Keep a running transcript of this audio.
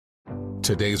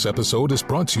Today's episode is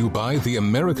brought to you by the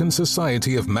American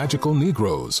Society of Magical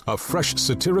Negroes, a fresh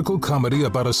satirical comedy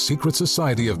about a secret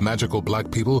society of magical black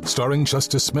people starring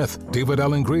Justice Smith, David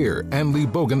Alan Grier, Ann Lee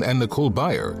Bogan, and Nicole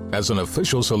Byer. As an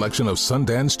official selection of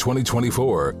Sundance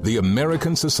 2024, the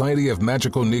American Society of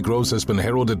Magical Negroes has been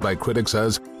heralded by critics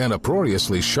as an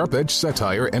uproariously sharp-edged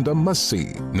satire and a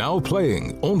must-see. Now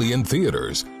playing only in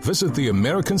theaters. Visit the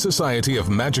American Society of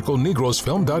Magical Negroes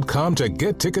Film.com to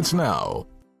get tickets now.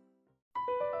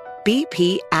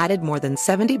 BP added more than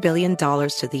 $70 billion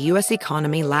to the U.S.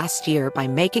 economy last year by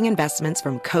making investments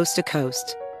from coast to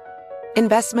coast.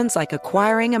 Investments like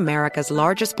acquiring America's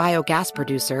largest biogas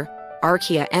producer,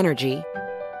 Archaea Energy,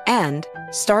 and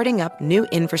starting up new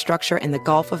infrastructure in the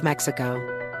Gulf of Mexico.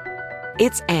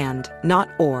 It's and, not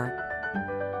or.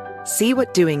 See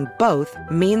what doing both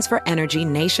means for energy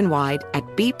nationwide at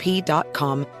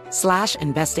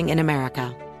bp.com/investing in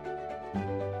America.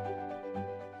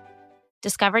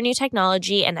 Discover new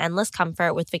technology and endless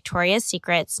comfort with Victoria's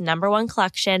Secret's #1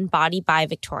 collection, Body by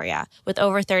Victoria. With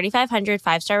over 3,500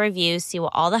 five-star reviews, see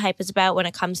what all the hype is about when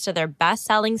it comes to their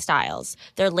best-selling styles.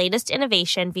 Their latest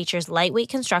innovation features lightweight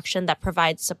construction that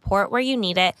provides support where you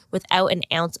need it without an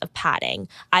ounce of padding.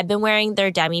 I've been wearing their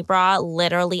demi bra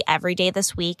literally every day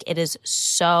this week. It is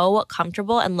so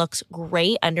comfortable and looks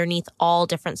great underneath all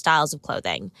different styles of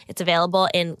clothing. It's available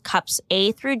in cups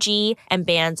A through G and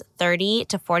bands 30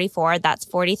 to 44. That's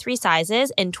 43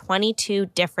 sizes in 22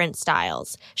 different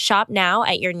styles. Shop now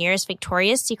at your nearest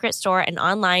Victoria's Secret store and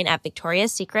online at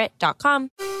victoriassecret.com.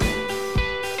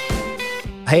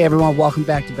 Hey everyone, welcome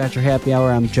back to Bachelor Happy Hour.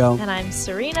 I'm Joe. And I'm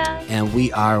Serena. And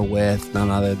we are with none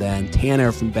other than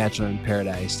Tanner from Bachelor in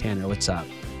Paradise. Tanner, what's up?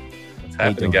 What's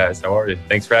happening, guys? How are you?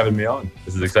 Thanks for having me on.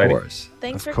 This is exciting. Of course.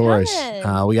 Thanks for coming.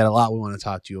 We got a lot we want to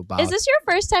talk to you about. Is this your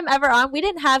first time ever on? We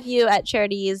didn't have you at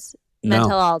Charity's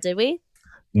Mental All, did we?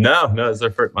 No, this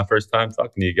is my first time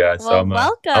talking to you guys. Well, so I'm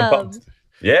welcome. pumped.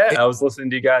 Yeah, I was listening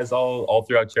to you guys all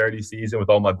throughout Charity season with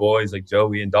all my boys like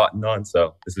Joey and Dotton on.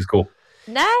 So this is cool.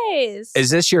 Nice. Is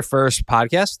this your first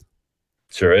podcast?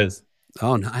 Sure is.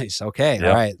 Oh, nice. Okay. Yeah.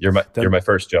 All right. You're my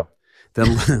first, Joe.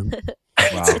 Then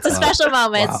It's a special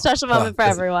moment. It's a special moment for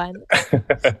everyone.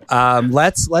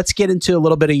 Let's get into a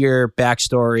little bit of your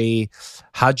backstory.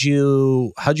 How'd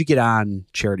you get on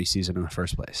Charity season in the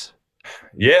first place?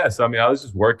 Yeah, so I was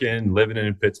just working, living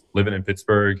in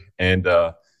Pittsburgh, and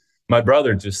my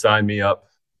brother just signed me up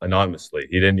anonymously.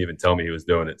 He didn't even tell me he was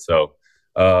doing it. So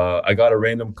I got a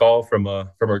random call from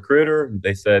a recruiter.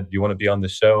 They said, "Do you want to be on the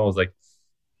show?" I was like,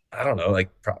 "I don't know,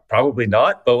 probably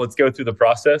not, but let's go through the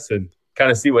process and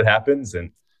kind of see what happens." And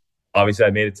obviously,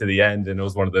 I made it to the end, and it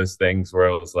was one of those things where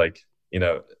it was like,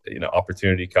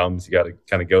 opportunity comes, you got to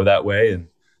kind of go that way. And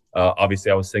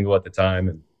obviously, I was single at the time,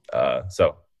 and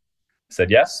so said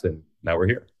yes, and now we're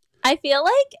here. I feel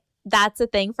like that's a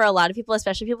thing for a lot of people,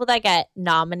 especially people that get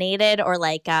nominated or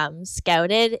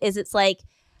scouted, is it's like,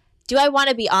 do I want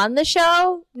to be on the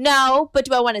show? No, but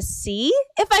do I want to see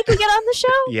if I could get on the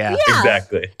show? Yeah,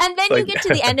 exactly. And then you get to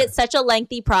the end, it's such a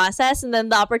lengthy process, and then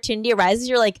the opportunity arises,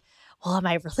 you're like, well, am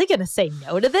I really going to say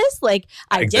no to this? I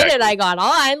did it, I got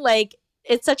on.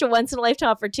 It's such a once in a lifetime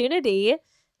opportunity.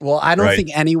 Well, I don't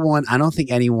think anyone,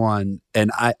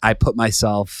 and I put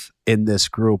myself in this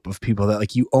group of people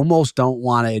that you almost don't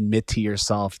want to admit to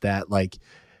yourself that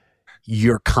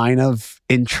you're kind of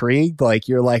intrigued.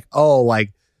 You're like, oh,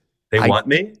 they want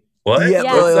me? What? Yeah,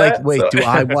 yeah. Wait, do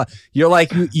I want? You're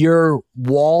your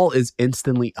wall is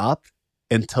instantly up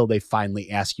until they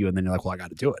finally ask you, and then you're like, well, I got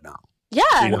to do it now. Yeah.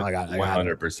 I got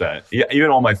 100%. Yeah,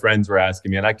 even all my friends were asking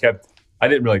me, and I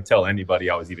didn't really tell anybody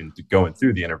I was even going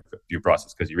through the interview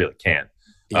process because you really can't.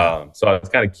 Yeah. So I was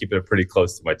kind of keeping it pretty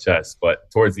close to my chest.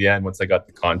 But towards the end, once I got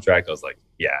the contract, I was like,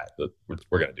 yeah,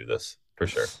 we're going to do this for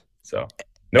sure. So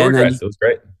no regrets. It was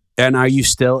great. And are you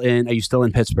still in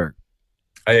Pittsburgh?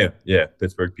 I am. Yeah.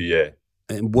 Pittsburgh, PA.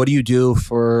 And what do you do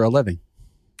for a living?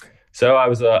 So I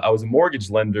was a mortgage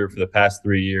lender for the past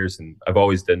 3 years, and I've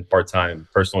always done part-time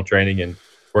personal training and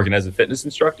working as a fitness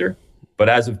instructor. But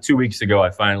as of 2 weeks ago,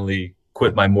 I finally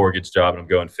quit my mortgage job and I'm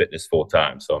going fitness full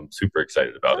time. So I'm super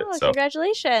excited about it. So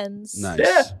congratulations. Nice.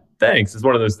 Yeah, thanks. It's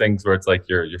one of those things where it's like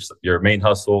your main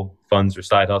hustle funds your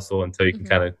side hustle until you can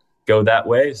kind of go that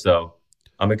way. So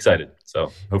I'm excited.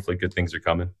 So hopefully good things are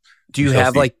coming. Do you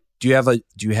have do you have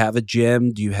a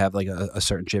gym? Do you have a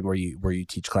certain gym where you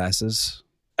teach classes?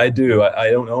 I do.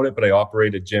 I don't own it, but I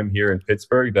operate a gym here in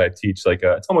Pittsburgh that I teach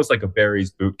it's almost like a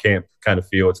Barry's boot camp kind of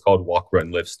feel. It's called Walk,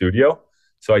 Run, Lift Studio.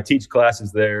 So I teach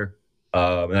classes there.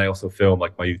 And I also film my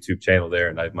YouTube channel there,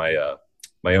 and I have my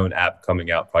my own app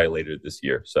coming out probably later this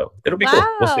year. So it'll be cool.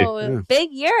 We'll see. Wow, big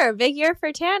year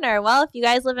for Tanner. Well, if you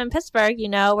guys live in Pittsburgh, you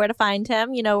know where to find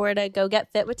him. You know where to go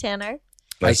get fit with Tanner.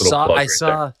 Nice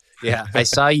I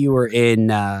saw you were in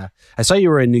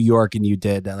New York, and you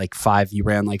did you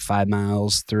ran like 5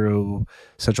 miles through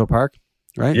Central Park,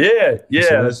 right? Yeah.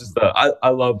 That's just I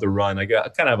love the run. I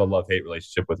kind of have a love-hate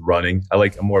relationship with running.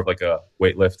 I'm more of like a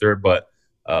weightlifter, but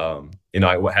I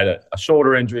had a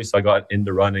shoulder injury, so I got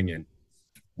into running, and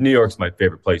New York's my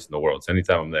favorite place in the world. So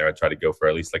anytime I'm there, I try to go for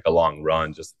at least like a long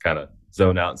run, just to kind of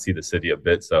zone out and see the city a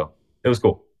bit. So it was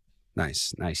cool.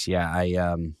 Nice. Yeah,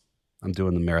 I'm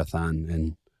doing the marathon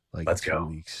in like Let's 2 go.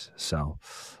 weeks, so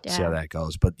Yeah. see how that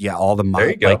goes. But yeah, all the There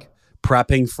you go. like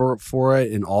prepping for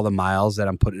it and all the miles that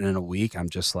I'm putting in a week, I'm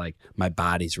just like my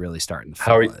body's really starting to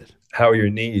feel it. How are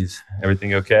your knees?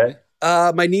 Everything okay?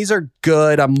 My knees are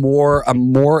good. I'm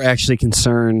more actually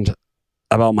concerned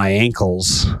about my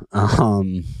ankles.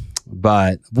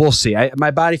 But we'll see.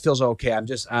 My body feels okay.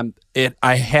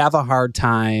 I have a hard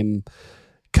time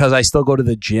because I still go to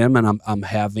the gym, and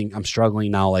I'm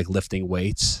struggling now, like lifting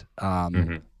weights,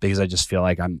 because I just feel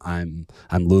like I'm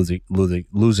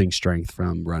losing strength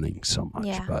from running so much.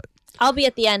 Yeah. But I'll be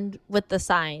at the end with the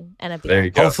sign and a beer. There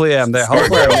you go. hopefully I'm there.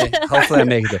 Hopefully I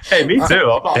make it there. Hey, me too.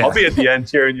 I'll be at the end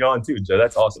cheering you on too, Joe.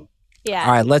 That's awesome. Yeah.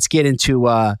 All right, let's get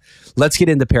into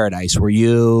Paradise. Were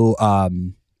you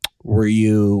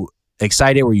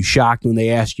excited? Were you shocked when they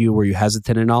asked you? Were you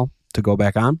hesitant at all to go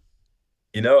back on?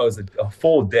 It was a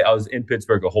full day. I was in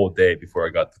Pittsburgh a whole day before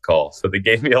I got the call, so they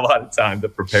gave me a lot of time to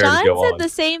prepare Sean to go said on. the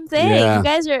same thing. Yeah. You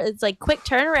guys it's like quick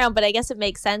turnaround, but I guess it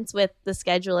makes sense with the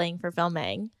scheduling for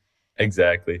filming.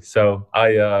 Exactly. So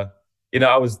I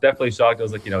was definitely shocked. I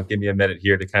was like, give me a minute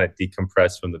here to kind of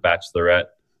decompress from The Bachelorette,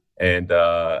 and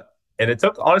it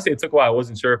took a while. I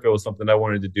wasn't sure if it was something I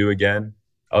wanted to do again.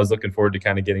 I was looking forward to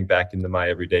kind of getting back into my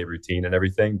everyday routine and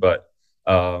everything. But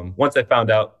once I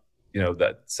found out,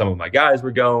 that some of my guys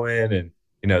were going, and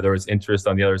there was interest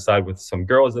on the other side with some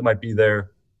girls that might be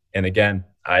there. And again,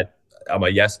 I'm a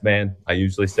yes man. I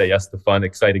usually say yes to fun,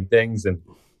 exciting things, and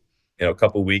a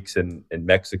couple weeks in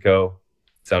Mexico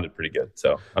sounded pretty good.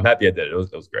 So I'm happy I did it.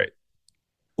 It was great.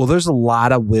 Well, there's a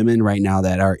lot of women right now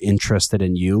that are interested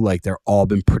in you. Like they're all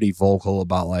been pretty vocal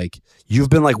about like you've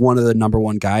been like one of the number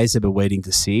one guys they've been waiting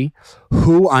to see.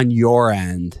 Who on your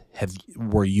end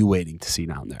were you waiting to see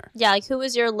down there? Yeah, like who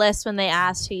was your list when they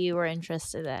asked who you were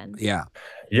interested in? Yeah.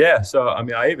 Yeah. So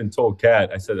I even told Kat,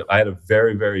 I said I had a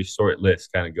very, very short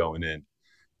list kind of going in,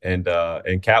 and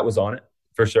Kat was on it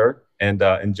for sure, and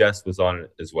Jess was on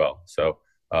it as well. So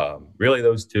really,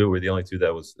 those two were the only two that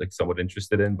I was like somewhat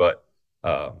interested in, but.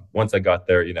 Once I got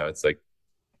there, it's like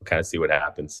we'll kind of see what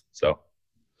happens. So,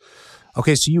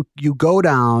 okay, so you go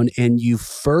down and you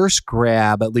first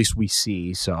grab, at least we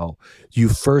see, so you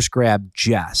first grab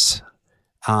Jess.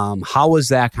 How was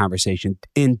that conversation?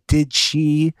 And did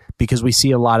she, because we see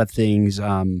a lot of things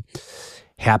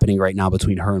happening right now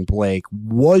between her and Blake,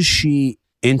 was she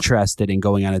interested in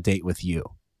going on a date with you?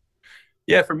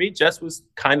 Yeah, for me, Jess was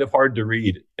kind of hard to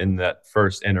read in that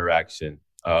first interaction.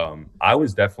 I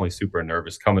was definitely super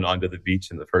nervous coming onto the beach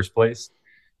in the first place,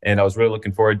 and I was really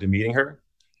looking forward to meeting her.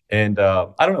 And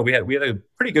I don't know, we had a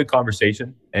pretty good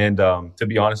conversation. And to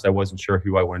be honest, I wasn't sure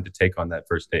who I wanted to take on that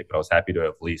first date, but I was happy to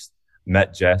have at least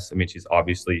met Jess. I mean, she's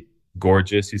obviously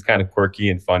gorgeous. She's kind of quirky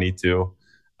and funny too.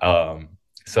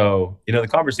 So the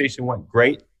conversation went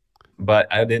great,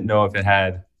 but I didn't know if it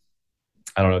had,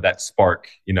 I don't know, that spark,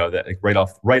 that like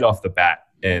right off the bat,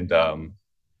 and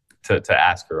to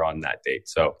ask her on that date.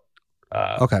 So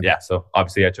okay. Yeah, so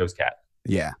obviously I chose Kat.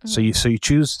 Yeah. So you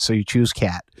choose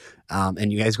Kat.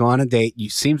 And you guys go on a date.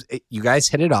 You guys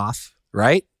hit it off,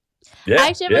 right? Yeah. I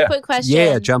actually have a quick question.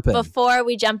 Yeah, jump in. Before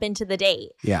we jump into the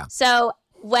date. Yeah. So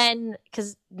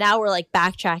because now we're like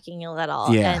backtracking a little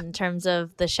in terms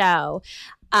of the show.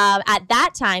 At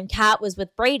that time, Kat was with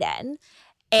Brayden,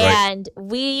 and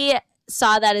we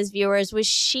saw that as viewers. Was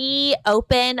she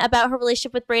open about her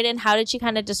relationship with Brayden? How did she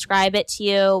kind of describe it to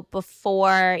you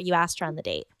before you asked her on the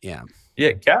date? Yeah.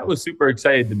 Yeah, Kat was super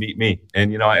excited to meet me.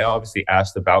 And, I obviously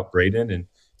asked about Brayden, and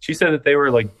she said that they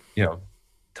were like,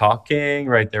 talking,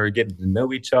 right? They were getting to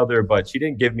know each other, but she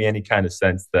didn't give me any kind of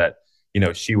sense that,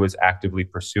 she was actively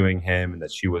pursuing him and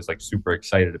that she was like super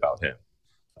excited about him.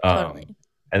 Totally.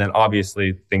 And then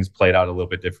obviously things played out a little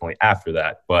bit differently after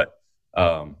that. But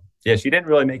yeah, she didn't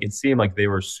really make it seem like they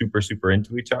were super, super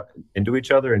into each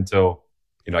other until,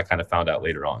 I kind of found out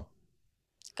later on.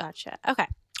 Gotcha. Okay.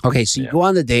 Okay, so you go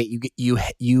on the date,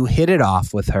 you hit it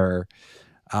off with her,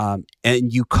 and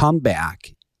you come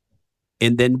back,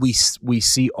 and then we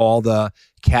see all the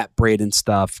Kat Braden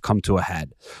stuff come to a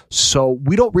head. So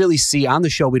we don't really see on the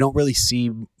show, we don't really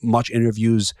see much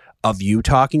interviews of you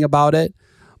talking about it.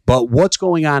 But what's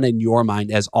going on in your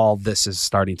mind as all this is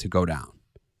starting to go down?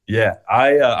 Yeah,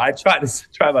 I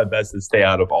try my best to stay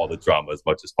out of all the drama as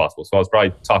much as possible. So I was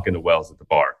probably talking to Wells at the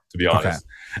bar, to be honest.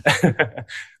 Okay.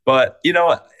 But,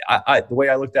 I the way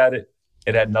I looked at it,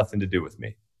 it had nothing to do with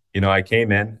me. I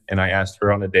came in and I asked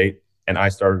her on a date and I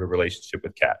started a relationship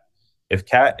with Kat. If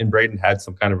Kat and Braden had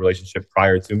some kind of relationship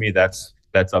prior to me, that's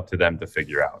up to them to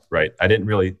figure out, right? I didn't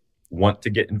really want to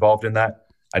get involved in that.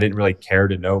 I didn't really care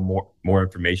to know more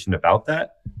information about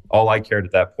that. All I cared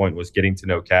at that point was getting to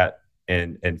know Kat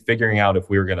and figuring out if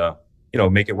we were gonna,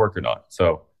 make it work or not.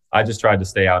 So I just tried to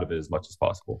stay out of it as much as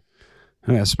possible.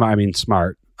 Yeah,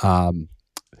 smart.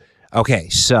 Okay,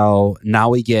 so now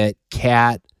we get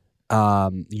Kat.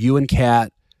 You and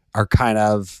Kat are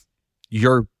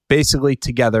you're basically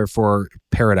together for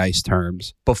Paradise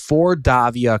terms. Before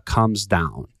Davia comes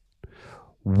down,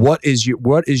 what is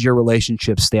your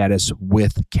relationship status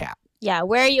with Kat? Yeah,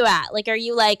 where are you at? Like, are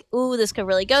you like, ooh, this could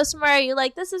really go somewhere? Are you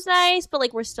like, this is nice, but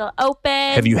like we're still open?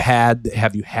 Have you had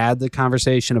the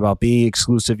conversation about being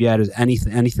exclusive yet? Is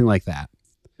anything like that?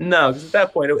 No, because at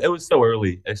that point it was so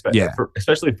early,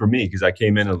 especially for me, because I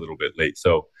came in a little bit late.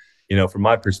 So, from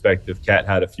my perspective, Kat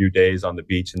had a few days on the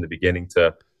beach in the beginning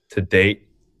to date,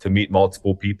 to meet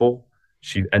multiple people.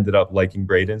 She ended up liking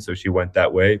Braden, so she went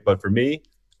that way. But for me,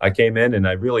 I came in and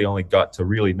I really only got to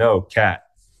really know Kat.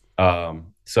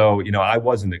 So, I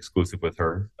wasn't exclusive with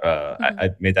her. I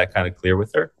made that kind of clear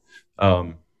with her.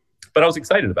 But I was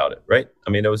excited about it, right? I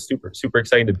mean, it was super, super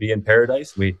exciting to be in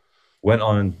Paradise. We went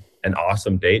on an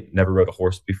awesome date. Never rode a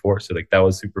horse before. So that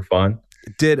was super fun.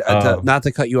 Not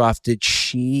to cut you off,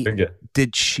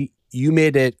 you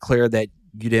made it clear that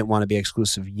you didn't want to be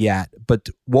exclusive yet, but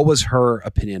what was her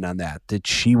opinion on that? Did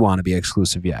she want to be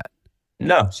exclusive yet?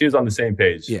 No, she was on the same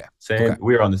page. Yeah. Okay.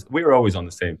 We were always on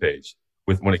the same page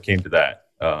when it came to that.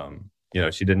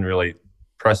 She didn't really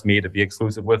press me to be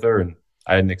exclusive with her, and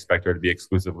I didn't expect her to be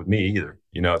exclusive with me either.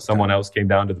 If someone else came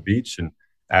down to the beach and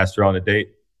asked her on a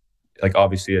date, like,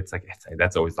 obviously it's like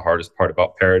that's always the hardest part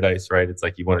about Paradise, right? It's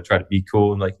like you want to try to be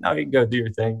cool and like, no, you can go do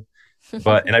your thing.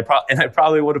 But I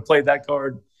probably would have played that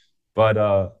card.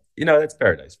 But that's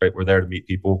Paradise, right? We're there to meet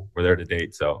people, we're there to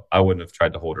date. So I wouldn't have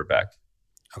tried to hold her back.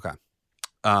 Okay.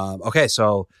 Okay,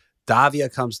 so Davia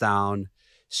comes down.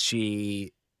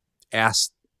 She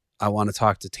asked, I want to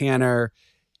talk to Tanner.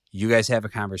 You guys have a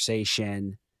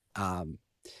conversation.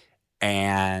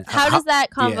 And how does that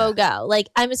convo go? Like,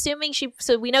 I'm assuming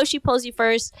so we know she pulls you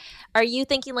first. Are you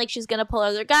thinking like she's going to pull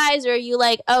other guys? Or are you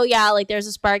like, oh yeah, like there's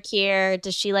a spark here?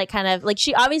 Does she like kind of like,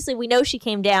 she obviously, we know she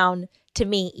came down to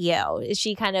meet you. Is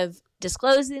she kind of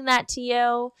disclosing that to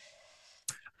you?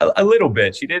 A little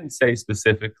bit. She didn't say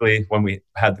specifically when we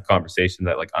had the conversation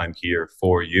that like, I'm here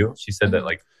for you. She said that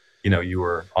like, you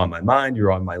were on my mind, you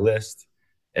were on my list.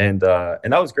 And that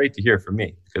was great to hear from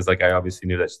me because like, I obviously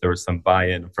knew that there was some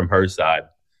buy-in from her side.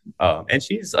 And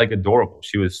she's like adorable.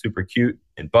 She was super cute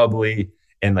and bubbly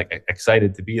and like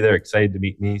excited to be there, excited to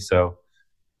meet me. So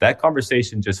that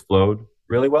conversation just flowed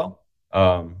really well.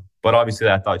 But obviously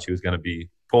I thought she was going to be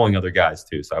pulling other guys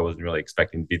too. So I wasn't really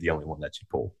expecting to be the only one that she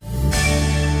pulled.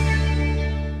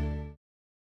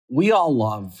 We all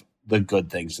love the good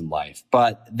things in life,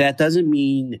 but that doesn't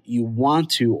mean you want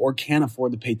to or can't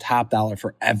afford to pay top dollar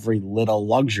for every little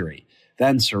luxury.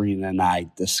 Then Serena and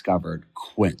I discovered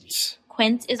Quince.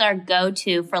 Quince is our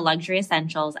go-to for luxury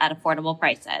essentials at affordable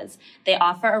prices. They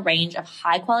offer a range of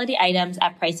high-quality items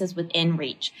at prices within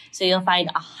reach. So you'll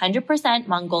find 100%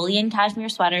 Mongolian cashmere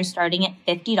sweaters starting at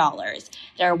 $50.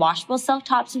 There are washable silk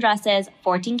tops and dresses,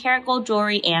 14-karat gold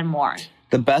jewelry, and more.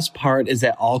 The best part is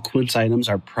that all Quince items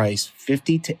are priced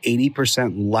 50 to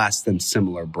 80% less than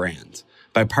similar brands.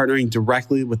 By partnering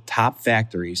directly with top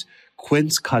factories,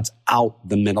 Quince cuts out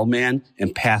the middleman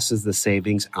and passes the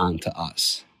savings on to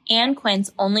us. And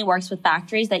Quince only works with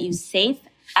factories that use safe,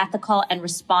 ethical, and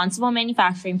responsible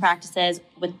manufacturing practices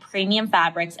with premium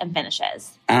fabrics and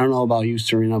finishes. I don't know about you,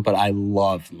 Serena, but I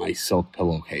love my silk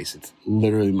pillowcase. It's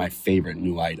literally my favorite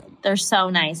new item. They're so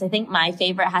nice. I think my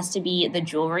favorite has to be the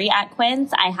jewelry at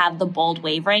Quince. I have the bold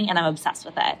wave ring, and I'm obsessed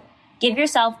with it. Give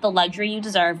yourself the luxury you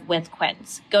deserve with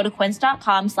Quince. Go to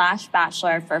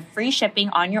quince.com/bachelor for free shipping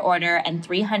on your order and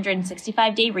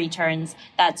 365-day returns.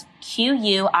 That's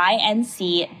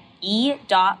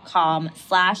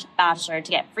QUINCE.com/bachelor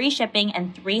to get free shipping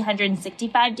and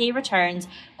 365-day returns.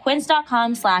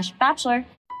 Quince.com/bachelor.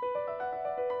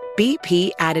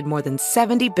 BP added more than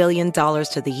 $70 billion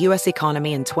to the U.S.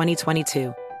 economy in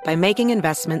 2022 by making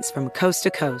investments from coast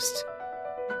to coast.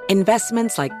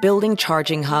 investments like building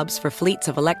charging hubs for fleets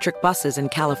of electric buses in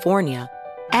California,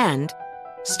 and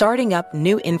starting up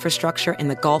new infrastructure in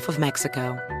the Gulf of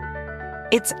Mexico.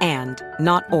 It's and,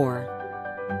 not or.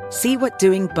 See what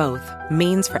doing both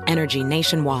means for energy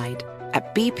nationwide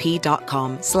at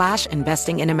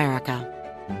bp.com/investing in America.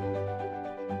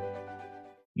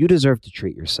 You deserve to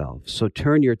treat yourself, so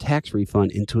turn your tax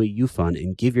refund into a U-Fund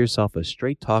and give yourself a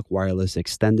Straight Talk Wireless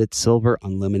Extended Silver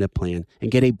Unlimited plan and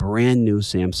get a brand new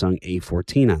Samsung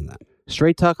A14 on them.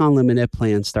 Straight Talk Unlimited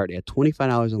plans start at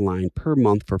 $25 a line per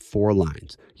month for 4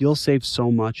 lines. You'll save so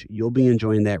much, you'll be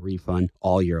enjoying that refund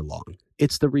all year long.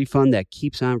 It's the refund that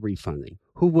keeps on refunding.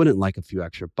 Who wouldn't like a few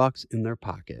extra bucks in their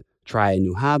pocket? Try a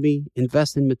new hobby,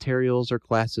 invest in materials or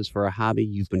classes for a hobby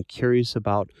you've been curious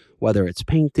about, whether it's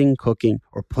painting, cooking,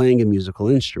 or playing a musical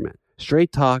instrument.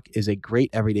 Straight Talk is a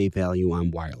great everyday value on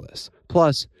wireless.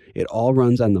 Plus, it all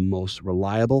runs on the most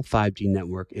reliable 5G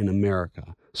network in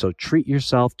America. So treat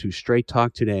yourself to Straight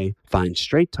Talk today. Find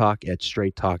Straight Talk at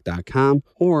straighttalk.com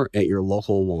or at your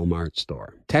local Walmart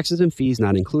store. Taxes and fees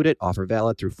not included. Offer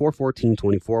valid through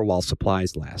 4/14/24 while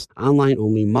supplies last. Online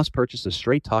only. Must purchase a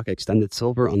Straight Talk Extended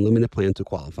Silver Unlimited plan to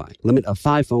qualify. Limit of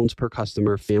 5 phones per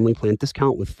customer. Family plan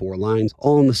discount with 4 lines.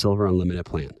 All in the Silver Unlimited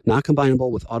plan. Not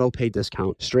combinable with auto pay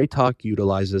discount. Straight Talk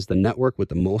utilizes the network with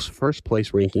the most first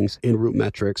place rankings in Root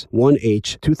Metrics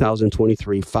 1H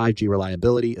 2023 5G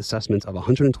reliability assessments of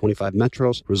 125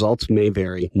 metros. Results may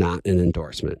vary. Not an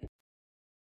endorsement.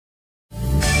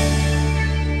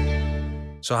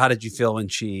 So how did you feel when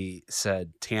she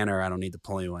said, Tanner, I don't need to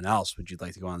pull anyone else. Would you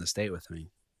like to go on this date with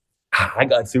me? I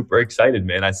got super excited,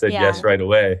 man. I said yes right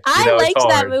away. I liked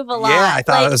that move a lot. Yeah, I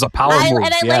thought it was a power move.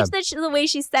 And I liked the way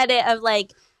she said it of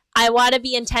like, I want to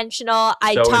be intentional.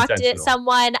 I talked to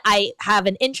someone. I have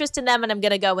an interest in them and I'm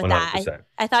going to go with 100%. That.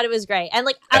 I thought it was great. And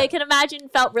like, I can imagine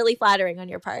felt really flattering on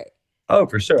your part. Oh,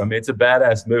 for sure. I mean, it's a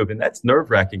badass move. And that's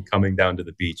nerve-wracking coming down to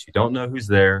the beach. You don't know who's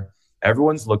there.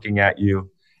 Everyone's looking at you.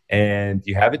 And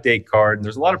you have a date card. And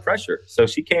there's a lot of pressure. So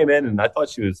she came in and I thought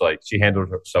she was like, she handled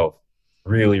herself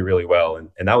really, really well.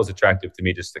 And that was attractive to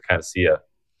me just to kind of see a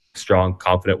strong,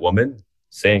 confident woman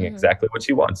saying exactly what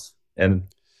she wants. And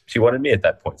she wanted me at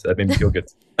that point. So that made me feel good.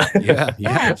 Yeah.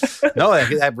 No,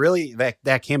 that really,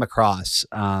 that came across.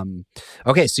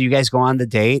 Okay. So you guys go on the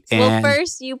date. And well,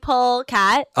 first you pull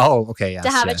Kat. Oh, okay. Yes,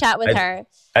 to have a chat with her.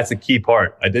 That's a key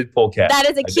part. I did pull Kat. That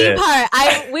is a key part.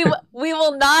 We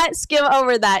will not skim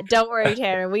over that. Don't worry,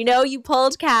 Tanner. We know you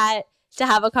pulled Kat to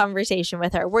have a conversation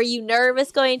with her. Were you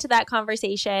nervous going to that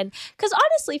conversation? Because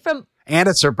honestly, and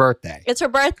it's her birthday. It's her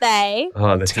birthday.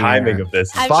 Oh, the timing of this.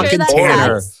 I'm fucking sure that's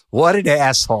Tanner. nuts. What an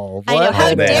asshole. I know.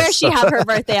 How dare she have her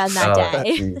birthday on that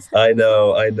day? I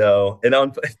know. And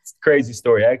it's a crazy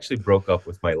story. I actually broke up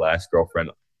with my last girlfriend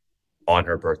on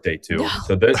her birthday too. No.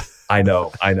 So I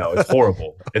know. It's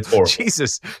horrible.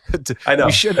 Jesus. I know.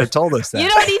 You shouldn't have told us that. You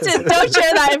don't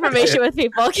share that information with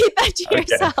people. Keep that to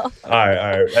yourself. All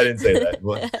right. I didn't say that.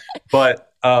 But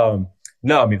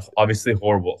no, I mean, obviously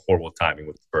horrible timing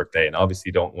with the birthday. And obviously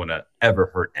you don't want to ever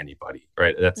hurt anybody,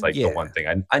 right? That's like the one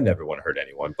thing. I never want to hurt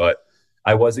anyone, but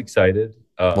I was excited.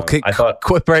 I thought,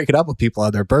 quit breaking up with people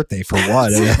on their birthday for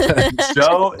one.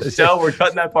 Joe, we're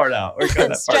cutting that part out.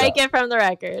 Strike it from the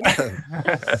record.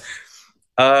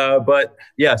 But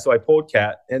yeah, so I pulled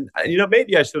Kat, and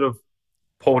maybe I should have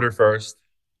pulled her first,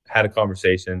 had a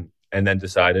conversation, and then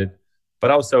decided. But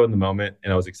I was so in the moment,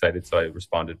 and I was excited, so I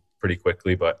responded pretty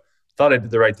quickly. But thought I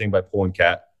did the right thing by pulling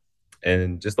Kat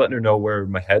and just letting her know where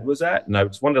my head was at. And I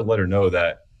just wanted to let her know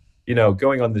that,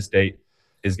 going on this date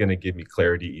is going to give me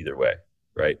clarity either way,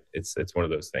 right? It's one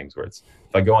of those things where if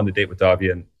I go on the date with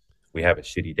Davia and we have a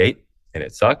shitty date and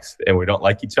it sucks and we don't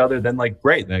like each other, then like,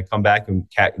 great. Then I come back and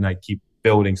Kat and I keep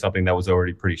building something that was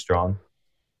already pretty strong.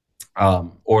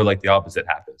 Or like the opposite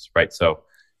happens, right? So,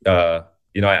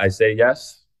 I say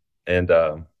yes. And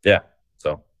so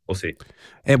we'll see.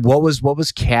 And what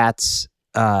was Kat's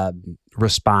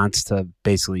response to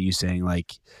basically you saying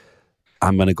like,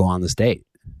 I'm going to go on this date?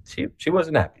 She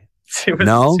wasn't happy. She was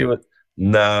not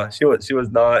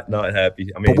happy.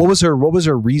 I mean, but what was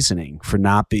her reasoning for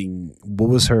not being? What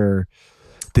was her?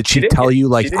 Did she tell you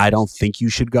like I don't think you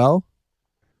should go?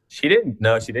 She didn't.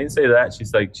 No, she didn't say that. She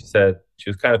said she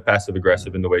was kind of passive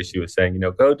aggressive in the way she was saying,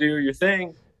 go do your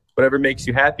thing, whatever makes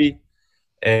you happy.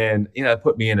 And it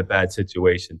put me in a bad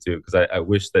situation too, because I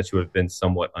wish that she would have been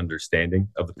somewhat understanding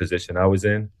of the position I was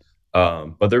in.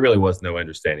 But there really was no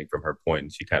understanding from her point,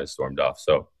 and she kind of stormed off.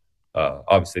 So.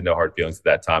 Obviously no hard feelings at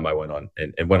that time. I went on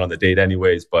and went on the date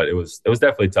anyways, but it was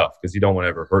definitely tough because you don't want to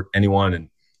ever hurt anyone. And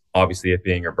obviously it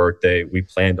being her birthday, we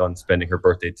planned on spending her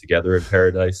birthday together in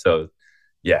paradise. So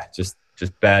yeah, just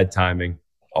bad timing.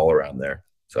 all around there.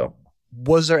 So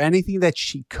was there anything that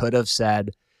she could have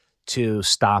said to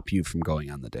stop you from going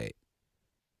on the date?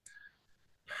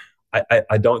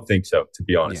 I don't think so, to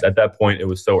be honest. Yeah. At that point, it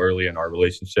was so early in our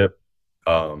relationship.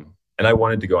 And I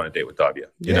wanted to go on a date with Davia.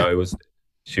 You know,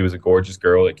 she was a gorgeous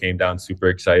girl that came down super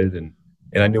excited, and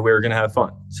I knew we were going to have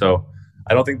fun. So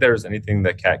I don't think there was anything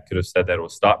that Kat could have said that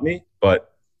would stop me.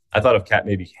 But I thought if Kat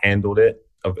maybe handled it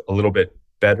a little bit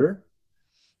better,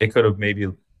 it could have maybe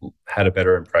had a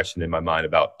better impression in my mind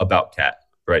about Kat.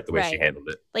 Right, the way she handled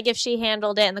it. Like if she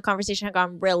handled it and the conversation had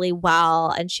gone really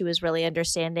well and she was really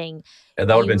understanding, and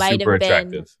that would have been super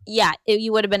attractive.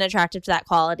 You would have been attracted to that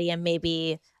quality and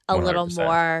maybe a 100%. Little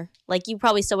more. Like you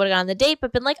probably still would have gone on the date,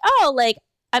 but been like, oh, like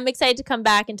I'm excited to come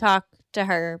back and talk to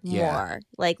her more.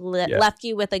 Like left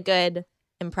you with a good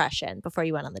impression before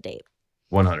you went on the date.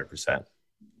 100%.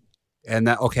 And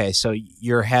that so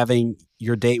you're having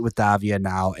your date with Davia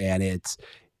now, and it's,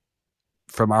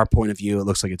 from our point of view, it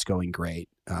looks like it's going great.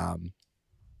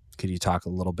 Could you talk a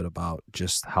little bit about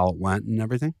just how it went and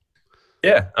everything?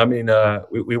 Yeah. I mean,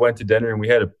 we went to dinner and we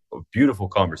had a beautiful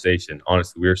conversation.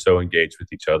 Honestly, we were so engaged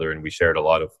with each other and we shared a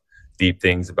lot of deep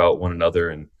things about one another.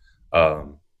 And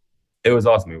it was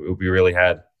awesome. We really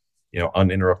had,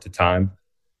 uninterrupted time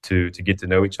to get to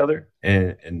know each other.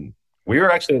 And we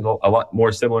were actually a lot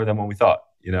more similar than what we thought,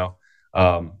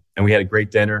 and we had a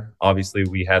great dinner. Obviously,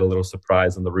 we had a little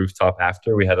surprise on the rooftop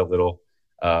after. We had a little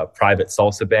private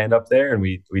salsa band up there, and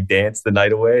we danced the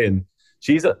night away. And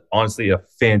she's honestly a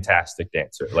fantastic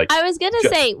dancer. Like I was gonna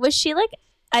say, was she like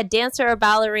a dancer or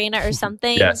ballerina or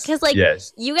something? Yes. Because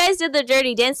you guys did the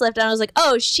Dirty Dance Lift, and I was like,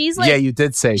 oh, she's like, yeah, you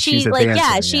did say she's a like, dancer.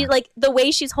 Yeah, she's like the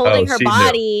way she's holding her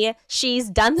body. She's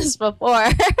done this before.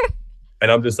 And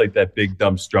I'm just like that big,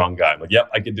 dumb, strong guy. I'm like, yep,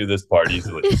 I can do this part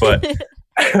easily. But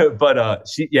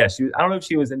she I don't know if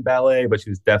she was in ballet, but she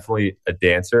was definitely a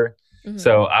dancer. Mm-hmm.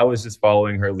 So I was just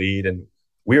following her lead, and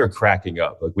we were cracking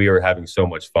up. Like we were having so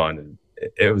much fun, and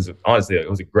it was honestly, it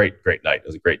was a great night. It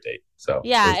was a great date. So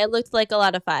yeah, it looked like a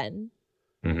lot of fun.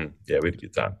 Mm-hmm. Yeah, we had a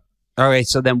good time. All right.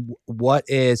 So then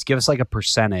give us like a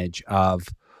percentage of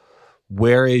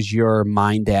where is your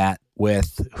mind at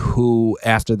with who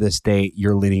after this date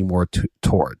you're leaning more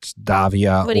towards,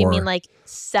 Davia? What do you mean, like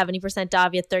 70%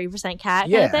 Davia, 30% Kat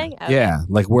kind of thing? Okay. Yeah.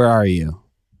 Like where are you?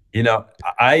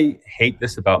 I hate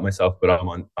this about myself, but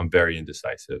I'm very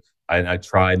indecisive. I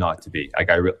try not to be.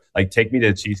 Like take me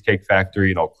to the Cheesecake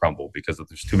Factory and I'll crumble because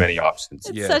there's too many options.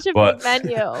 It's such a big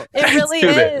menu. It really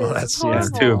is. Well,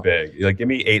 it's too big. Like give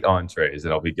me 8 entrees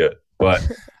and I'll be good. But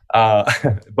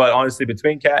but honestly,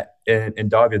 between Kat and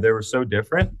Davia, they were so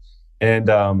different. And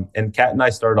Kat and I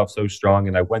started off so strong,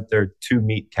 and I went there to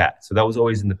meet Kat. So that was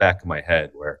always in the back of my head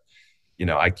where,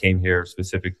 I came here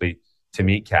specifically to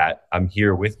meet Kat. I'm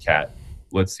here with Kat.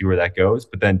 Let's see where that goes.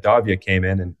 But then Davia came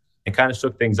in and kind of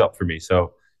shook things up for me.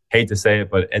 So hate to say it,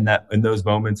 but in those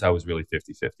moments, I was really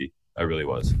 50-50. I really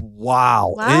was.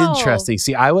 Wow. Interesting.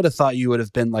 See, I would have thought you would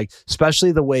have been like,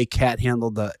 especially the way Kat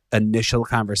handled the initial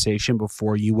conversation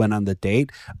before you went on the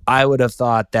date. I would have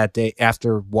thought that day,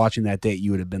 after watching that date,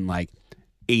 you would have been like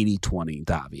 80-20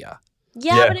 Davia.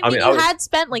 Yeah, but you had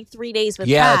spent like 3 days with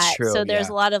Kat. That's true. So there's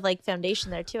a lot of like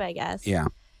foundation there too, I guess. Yeah.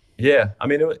 Yeah. I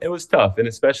mean, it was tough. And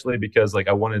especially because like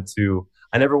I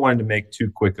never wanted to make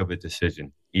too quick of a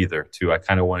decision either too. I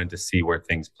kind of wanted to see where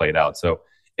things played out. So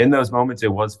in those moments,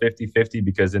 it was 50-50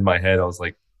 because in my head, I was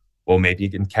like, well, maybe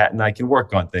Kat and I can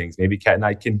work on things. Maybe Kat and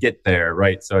I can get there.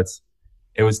 Right. So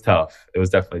it was tough. It was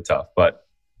definitely tough. But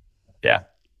yeah,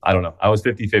 I don't know. I was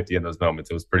 50-50 in those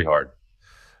moments. It was pretty hard.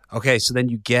 Okay. So then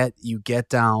you get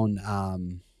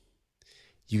down,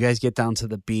 you guys get down to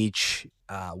the beach.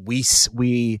 We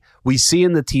see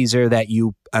in the teaser that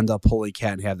you end up pulling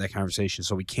Kat and have that conversation.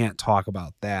 So we can't talk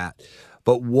about that.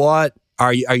 But what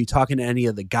are you talking to any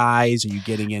of the guys? Are you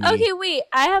getting any? Okay, wait.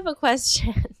 I have a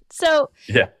question. So,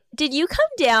 did you come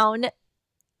down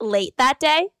late that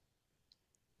day?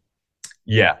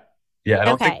 Yeah. I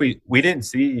don't think we didn't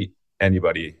see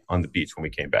anybody on the beach when we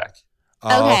came back.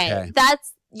 Oh, okay.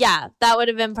 That would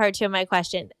have been part 2 of my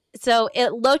question. So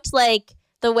it looked like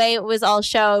the way it was all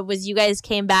showed was you guys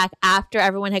came back after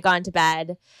everyone had gone to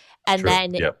bed, and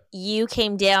then you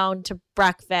came down to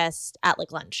breakfast at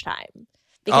like lunchtime.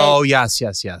 Yes.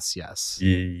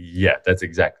 Yeah, that's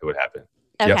exactly what happened.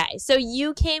 Okay, so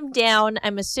you came down,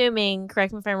 I'm assuming,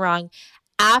 correct me if I'm wrong,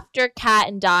 after Kat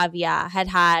and Davia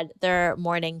had their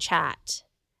morning chat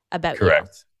about you.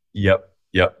 Correct. Yep.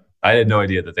 I had no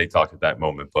idea that they talked at that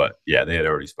moment, but yeah, they had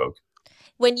already spoke.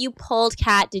 When you pulled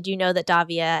Kat, did you know that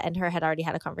Davia and her had already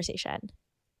had a conversation?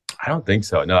 I don't think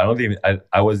so. No,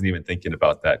 I wasn't even thinking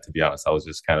about that, to be honest. I was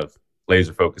just kind of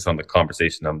laser focused on the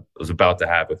conversation I was about to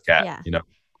have with Kat. Yeah. You know.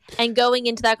 And going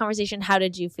into that conversation, how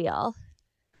did you feel?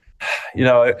 You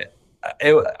know,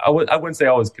 I wouldn't say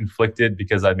I was conflicted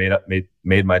because I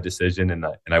made my decision and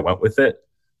I went with it.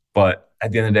 But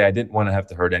at the end of the day, I didn't want to have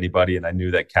to hurt anybody, and I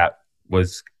knew that Kat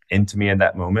was into me in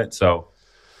that moment. So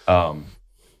I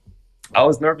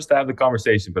was nervous to have the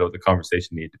conversation, but the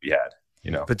conversation needed to be had.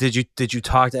 You know. But did you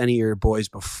talk to any of your boys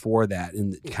before that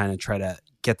and kind of try to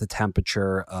get the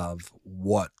temperature of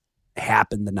what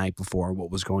happened the night before,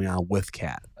 what was going on with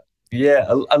Kat? Yeah,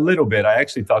 a little bit. I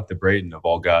actually talked to Braden, of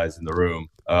all guys in the room,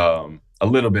 a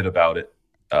little bit about it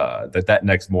that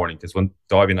next morning, because when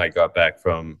Darby and I got back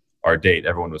from our date,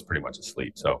 everyone was pretty much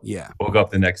asleep. So yeah, woke up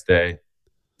the next day,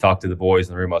 talked to the boys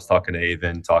in the room. I was talking to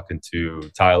Avon, talking to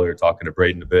Tyler, talking to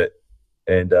Braden a bit.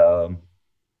 And,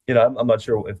 you know, I'm not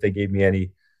sure if they gave me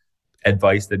any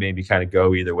advice that made me kind of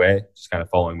go either way, just kind of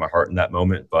following my heart in that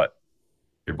moment. But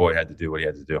your boy had to do what he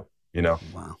had to do, you know?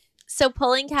 Wow. So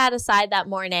pulling Kat aside that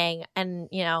morning, and,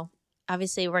 you know,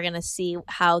 obviously we're going to see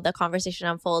how the conversation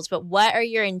unfolds, but what are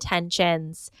your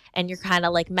intentions and your kind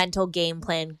of like mental game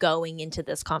plan going into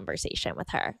this conversation with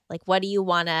her? Like, what do you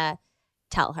want to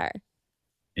tell her?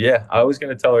 Yeah, I was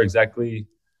going to tell her exactly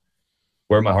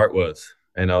where my heart was.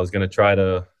 And I was going to try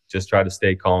to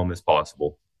stay calm as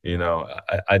possible. You know,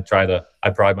 I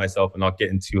pride myself in not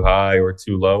getting too high or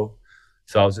too low.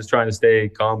 So I was just trying to stay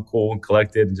calm, cool, and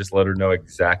collected, and just let her know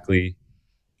exactly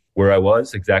where I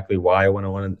was, exactly why I went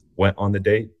on the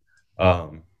date,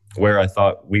 where I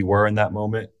thought we were in that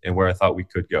moment, and where I thought we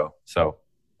could go. So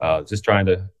just trying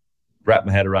to wrap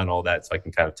my head around all that so I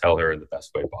can kind of tell her in the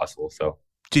best way possible. So,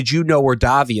 did you know where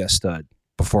Davia stood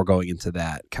before going into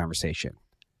that conversation?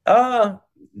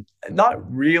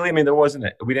 Not really. I mean,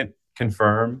 we didn't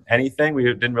confirm anything. We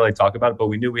didn't really talk about it, but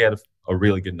we knew we had a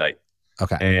really good night.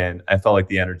 Okay. And I felt like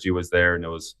the energy was there, and it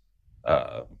was,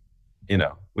 you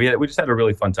know, we just had a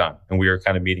really fun time, and we were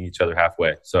kind of meeting each other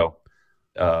halfway. So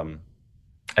I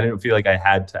didn't feel like I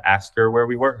had to ask her where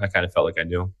we were. I kind of felt like I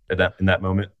knew in that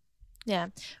moment. Yeah.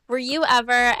 Were you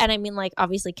ever, and I mean, like,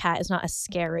 obviously Kat is not a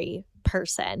scary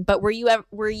person, but were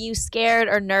you scared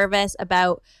or nervous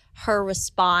about her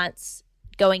response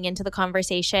going into the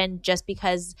conversation, just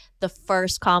because the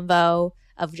first convo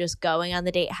of just going on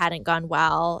the date hadn't gone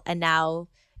well, and now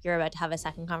you're about to have a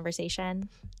second conversation?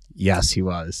 Yes, he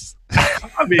was.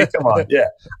 I mean, come on. Yeah.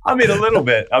 I mean, a little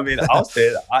bit. I mean, I'll say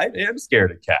it. I am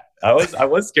scared of Kat. I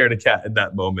was scared of Kat in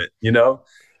that moment, you know,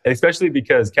 especially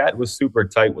because Kat was super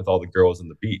tight with all the girls on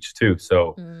the beach too.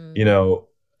 So, you know,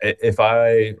 if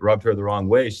I rubbed her the wrong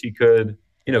way, she could,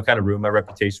 you know, kind of ruin my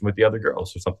reputation with the other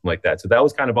girls or something like that. So that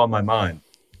was kind of on my mind,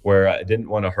 where I didn't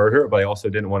want to hurt her, but I also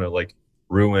didn't want to like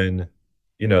ruin,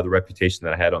 you know, the reputation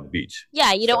that I had on the beach.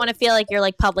 Yeah, you don't want to feel like you're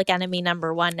like public enemy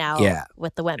number one now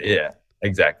with the women. Yeah,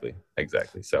 exactly.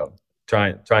 So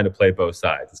trying to play both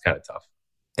sides is kind of tough.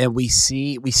 And we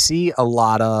see a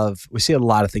lot of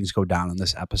things go down in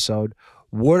this episode.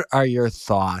 What are your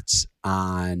thoughts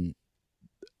on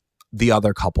the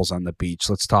other couples on the beach?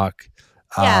 Let's talk.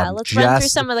 Let's run through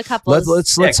some of the couples.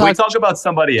 Let's can we talk about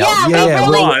somebody else? We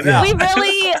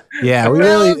really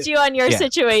grilled you on your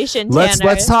situation, Tanner.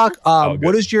 Let's talk.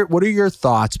 What are your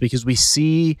thoughts? Because we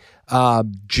see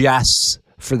Jess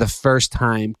for the first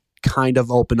time kind of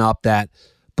open up that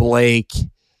Blake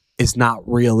is not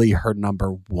really her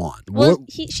number one. Well,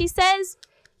 she says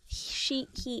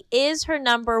he is her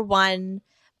number one,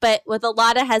 but with a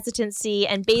lot of hesitancy,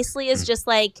 and basically is just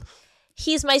like,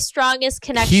 he's my strongest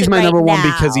connection. He's my right number one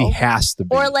now, because he has to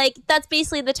be. Or like, that's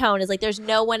basically the tone, is like, there's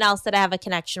no one else that I have a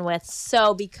connection with.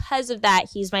 So because of that,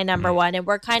 he's my number one. And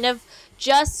we're kind of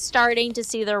just starting to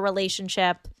see their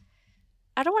relationship,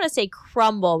 I don't want to say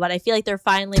crumble, but I feel like they're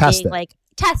finally being like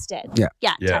tested.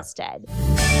 Yeah, tested.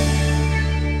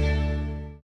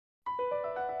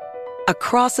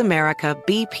 Across America,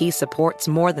 BP supports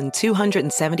more than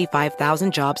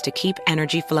 275,000 jobs to keep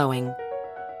energy flowing.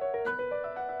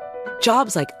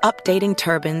 Jobs like updating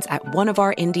turbines at one of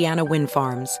our Indiana wind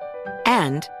farms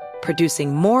and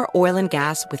producing more oil and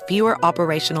gas with fewer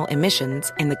operational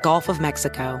emissions in the Gulf of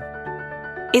Mexico.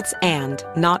 It's and,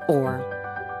 not or.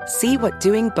 See what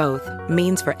doing both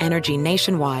means for energy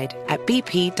nationwide at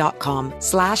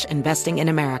bp.com/investing in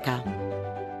America.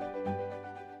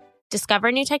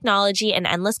 Discover new technology and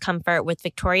endless comfort with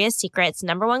Victoria's Secret's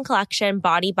 #1 collection,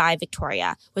 Body by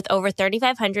Victoria. With over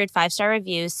 3,500 five-star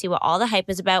reviews, see what all the hype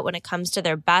is about when it comes to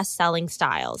their best-selling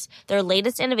styles. Their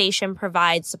latest innovation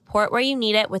provides support where you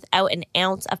need it without an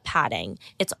ounce of padding.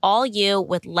 It's all you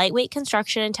with lightweight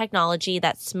construction and technology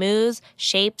that smooths,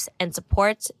 shapes, and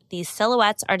supports. These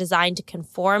silhouettes are designed to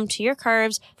conform to your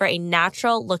curves for a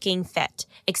natural-looking fit.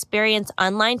 Experience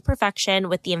unlined perfection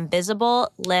with the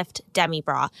Invisible Lift Demi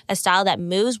Bra, a style that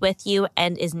moves with you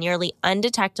and is nearly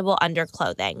undetectable under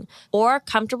clothing. Or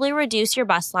comfortably reduce your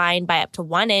bust line by up to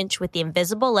 1 inch with the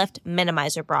Invisible Lift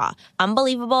Minimizer Bra.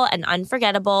 Unbelievable and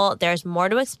unforgettable. There's more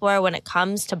to explore when it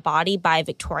comes to Body by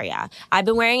Victoria. I've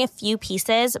been wearing a few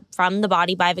pieces from the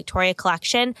Body by Victoria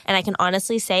collection, and I can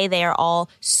honestly say they are all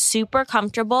super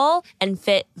comfortable and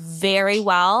fit very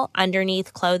well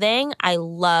underneath clothing. I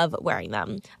love wearing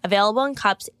them. Available in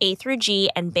cups A through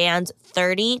G and bands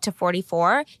 30 to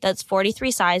 44. That's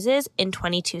 43 sizes in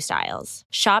 22 styles.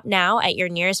 Shop now at your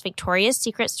nearest Victoria's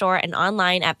Secret store and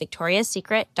online at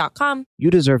victoriassecret.com.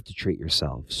 You deserve to treat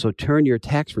yourself, so turn your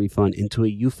tax refund into a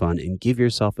U-Fund and give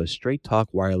yourself a Straight Talk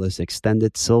Wireless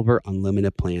Extended Silver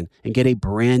Unlimited plan and get a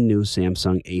brand new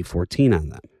Samsung A14 on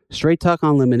them. Straight Talk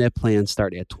Unlimited plans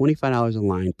start at $25 a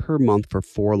line per month for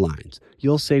 4 lines.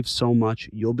 You'll save so much,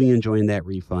 you'll be enjoying that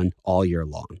refund all year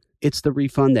long. It's the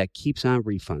refund that keeps on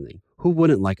refunding. Who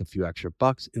wouldn't like a few extra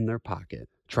bucks in their pocket?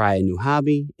 Try a new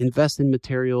hobby, invest in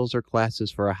materials or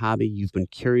classes for a hobby you've been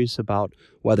curious about,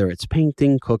 whether it's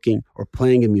painting, cooking, or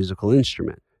playing a musical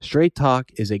instrument. Straight Talk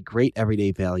is a great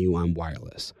everyday value on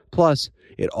wireless. Plus,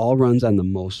 it all runs on the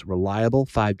most reliable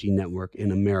 5G network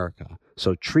in America.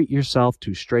 So treat yourself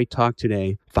to Straight Talk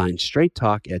today. Find Straight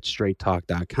Talk at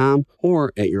straighttalk.com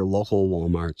or at your local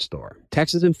Walmart store.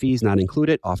 Taxes and fees not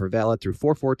included. Offer valid through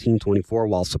 4/14/24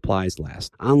 while supplies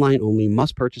last. Online only.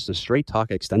 Must purchase a Straight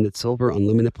Talk Extended Silver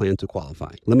Unlimited plan to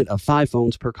qualify. Limit of 5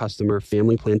 phones per customer.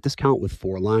 Family plan discount with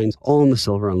 4 lines. All in the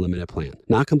Silver Unlimited plan.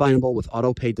 Not combinable with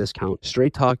auto pay discount.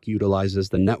 Straight Talk utilizes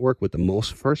the network with the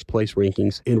most first place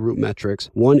rankings in Root Metrics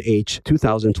 1H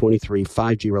 2023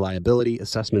 5G reliability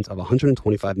assessments of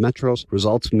 125 metros.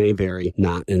 Results may vary.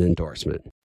 Not an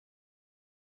endorsement.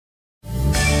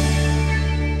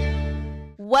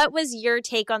 What was your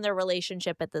take on their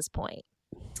relationship at this point?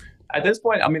 At this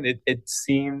point, I mean, it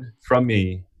seemed from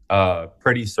me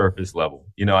pretty surface level.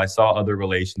 You know, I saw other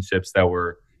relationships that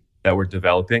were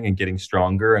developing and getting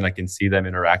stronger, and I can see them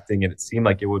interacting, and it seemed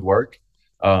like it would work.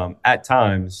 At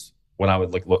times, when I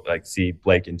would see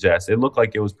Blake and Jess, it looked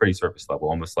like it was pretty surface level,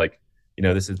 almost like, you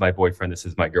know, this is my boyfriend, this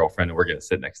is my girlfriend, and we're going to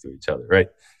sit next to each other, right?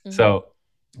 Mm-hmm. So,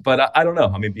 but I don't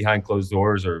know. I mean, behind closed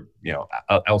doors or, you know,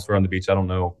 elsewhere on the beach, I don't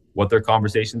know what their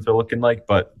conversations are looking like.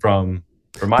 But from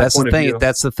my point of view,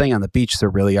 that's the thing on the beach. There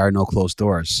really are no closed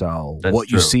doors, so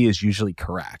what you see is usually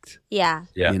correct. Yeah.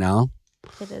 You know,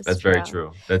 it is. That's very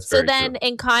true. That's so. Then,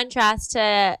 in contrast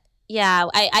to,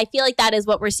 I feel like that is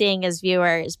what we're seeing as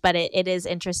viewers, but it is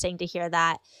interesting to hear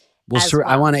that. Well, sir,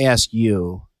 I want to ask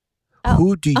you. Oh.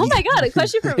 Who do you? Oh my God! A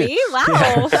question for me?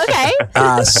 Wow. Okay.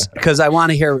 Because I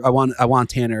want to hear. I want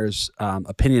Tanner's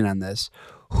opinion on this.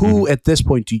 Who at this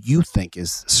point do you think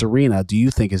is Serena? Do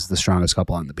you think is the strongest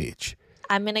couple on the beach?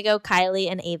 I'm gonna go Kylie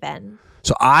and Aven.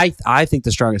 So I think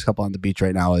the strongest couple on the beach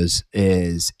right now is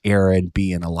Aaron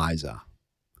B and Eliza.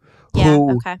 Yeah.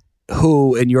 Okay.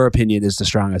 Who, in your opinion, is the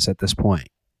strongest at this point?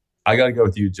 I got to go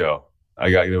with you, Joe. I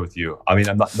got to go with you. I mean,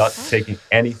 I'm not taking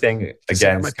anything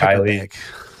against Kylie.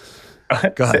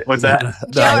 Go ahead. What's that?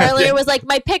 Joe earlier was like,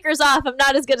 my picker's off. I'm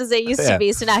not as good as they used to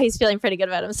be. So now he's feeling pretty good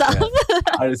about himself.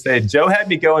 I would say Joe had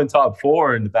me going top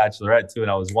 4 in The Bachelorette too,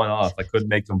 and I was 1 off. I couldn't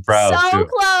make him proud. So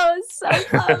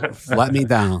close. Let me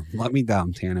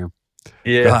down, Tanner.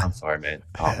 Yeah, I'm sorry, man.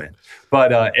 Oh man.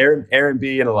 But Aaron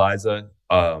B and Eliza,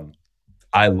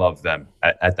 I love them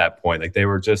at that point. Like they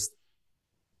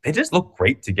just look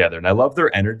great together, and I love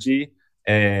their energy.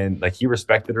 And like he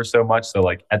respected her so much. So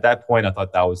like at that point, I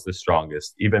thought that was the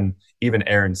strongest. Even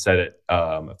Aaron said it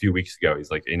a few weeks ago.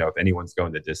 He's like, you know, if anyone's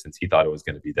going the distance, he thought it was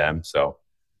going to be them. So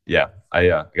yeah, I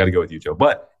got to go with you, Joe.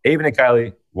 But Aven and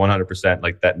Kylie, 100%,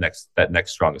 like that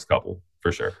next strongest couple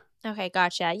for sure. Okay,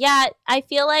 gotcha. Yeah, I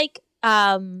feel like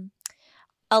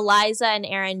Eliza and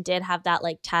Aaron did have that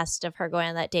like test of her going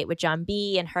on that date with John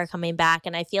B and her coming back.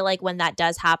 And I feel like when that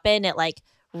does happen, it like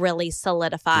really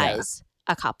solidifies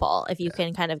a couple if you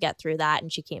can kind of get through that.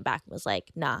 And she came back and was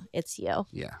like, nah, it's you.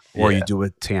 Yeah. Or you do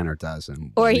what Tanner does.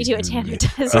 Or you do what Tanner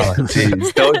does. Oh,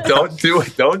 geez.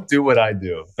 Don't do what I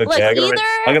do. Okay. Look,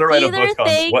 I'm going to write a book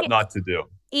on what not to do.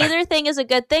 Either thing is a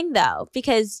good thing though,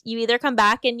 because you either come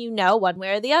back and you know one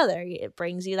way or the other. It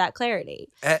brings you that clarity.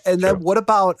 And then what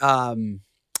about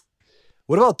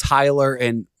What about Tyler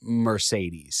and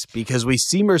Mercedes? Because we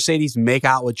see Mercedes make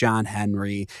out with John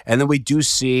Henry, and then we do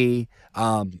see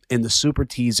in the super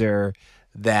teaser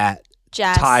that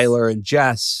Jess. Tyler and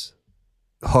Jess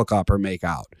hook up or make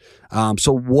out.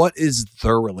 So what is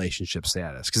their relationship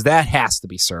status? Because that has to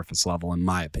be surface level, in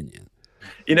my opinion.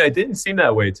 It didn't seem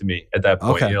that way to me at that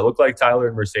point. Okay. It looked like Tyler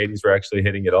and Mercedes were actually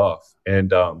hitting it off.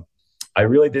 And I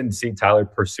really didn't see Tyler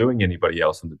pursuing anybody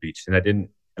else on the beach.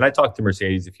 And I talked to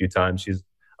Mercedes a few times. She's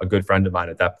a good friend of mine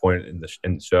at that point in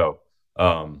the show.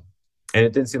 And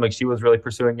it didn't seem like she was really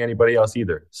pursuing anybody else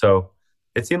either. So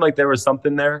it seemed like there was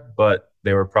something there, but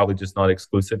they were probably just not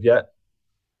exclusive yet.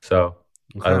 So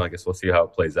I don't know. I guess we'll see how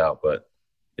it plays out. But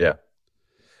yeah.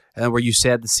 And then were you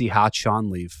sad to see Hot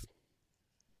Sean leave?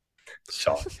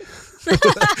 Sean.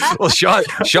 Well,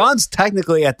 Sean's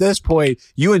technically at this point,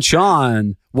 you and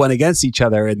Sean went against each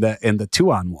other in the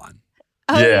 2-on-1.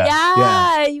 Oh, Yeah.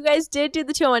 yeah. You guys did do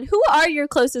the 2-on-1. Who are your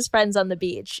closest friends on the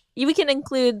beach? We can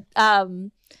include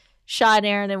Sean,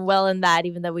 Aaron, and Will in that,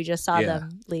 even though we just saw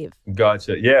them leave.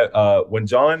 Gotcha. Yeah. When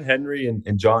John Henry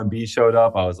and John B showed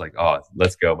up, I was like, oh,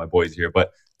 let's go. My boy's here.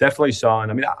 But definitely Sean.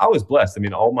 I mean, I was blessed. I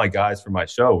mean, all my guys from my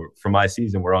show, from my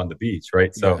season, were on the beach,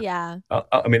 right? So, yeah.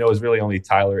 I mean, it was really only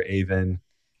Tyler, Avon,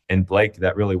 and Blake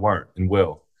that really weren't, and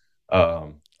Will.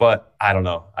 But I don't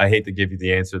know. I hate to give you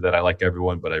the answer that I like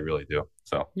everyone, but I really do.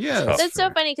 So Yeah. That's so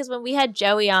funny because when we had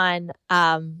Joey on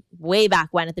way back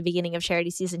when at the beginning of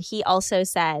charity season, he also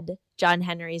said John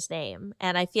Henry's name.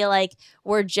 And I feel like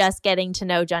we're just getting to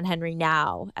know John Henry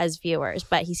now as viewers,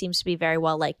 but he seems to be very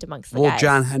well liked amongst the guys.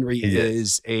 John Henry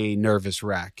is a nervous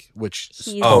wreck, which is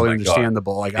He's- totally Oh my God.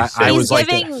 understandable. Like I He's was like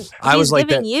giving, that. I was he's like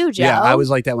giving that. you, Joe. Yeah, I was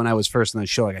like that when I was first on the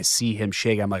show. Like I see him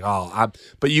shake, I'm like,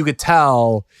 but you could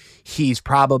tell he's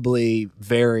probably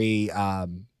very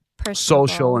Personable.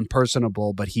 social and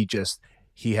personable, but he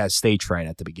has stage fright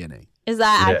at the beginning. Is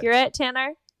that Yeah. accurate,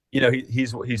 Tanner?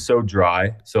 He's so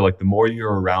dry. So like the more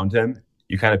you're around him,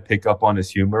 you kind of pick up on his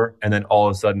humor, and then all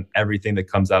of a sudden, everything that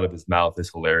comes out of his mouth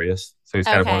is hilarious. So he's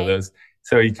kind of one of Okay. those.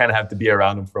 So you kind of have to be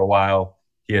around him for a while.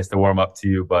 He has to warm up to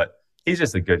you, but he's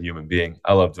just a good human being.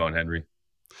 I love John Henry.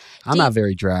 I'm not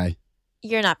very dry.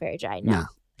 You're not very dry, No.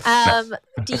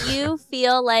 Do you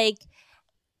feel like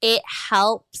it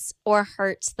helps or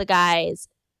hurts the guys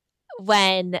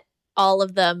when all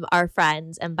of them are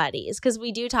friends and buddies? Because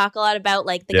we do talk a lot about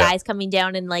like the guys coming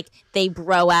down and like they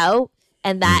bro out,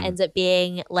 and that ends up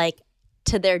being like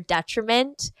to their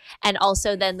detriment. And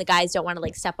also then the guys don't want to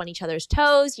like step on each other's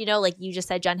toes. Like you just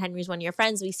said, John Henry's one of your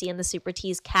friends. We see in the Super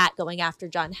Tease Kat going after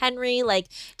John Henry. Like,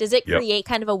 does it create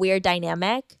kind of a weird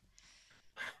dynamic?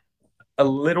 A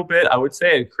little bit. I would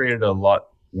say it created a lot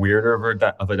weirder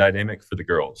of a dynamic for the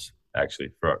girls,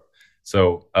 actually.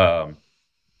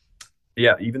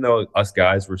 Even though us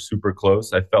guys were super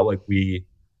close, I felt like we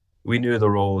knew the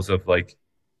roles of like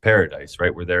Paradise,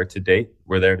 right? We're there to date.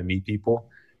 We're there to meet people.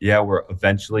 Yeah, we're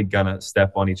eventually gonna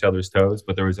step on each other's toes,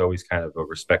 but there was always kind of a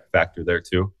respect factor there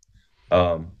too.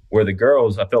 Where the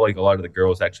girls, I felt like a lot of the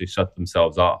girls actually shut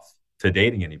themselves off to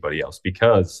dating anybody else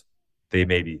because they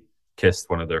maybe kissed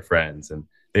one of their friends, and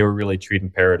they were really treating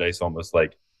Paradise almost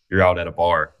like you're out at a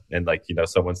bar and like,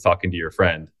 someone's talking to your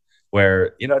friend,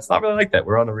 where, it's not really like that.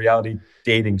 We're on a reality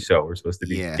dating show. We're supposed to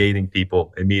be dating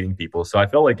people and meeting people. So I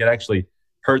felt like it actually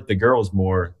hurt the girls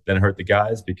more than it hurt the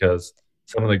guys, because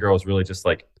some of the girls really just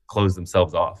like closed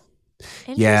themselves off.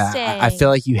 Yeah, I feel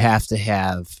like you have to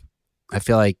have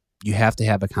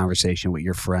a conversation with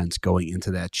your friends going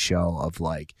into that show of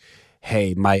like,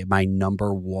 hey, my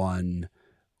number one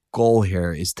goal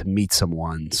here is to meet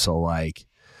someone. So like,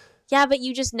 yeah, but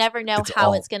you just never know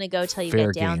how it's going to go till you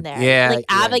get down there. Yeah, like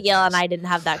Abigail and I didn't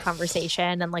have that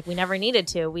conversation, and like we never needed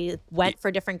to. We went for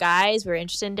different guys. We were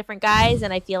interested in different guys,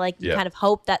 and I feel like you kind of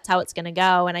hope that's how it's going to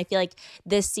go. And I feel like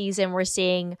this season we're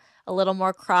seeing a little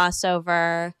more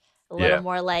crossover, a little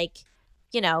more like,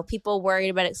 people worried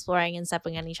about exploring and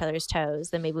stepping on each other's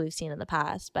toes than maybe we've seen in the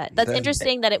past. But that's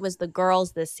interesting that it was the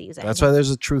girls this season. That's why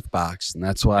there's a truth box, and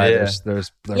that's why there's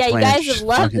you guys have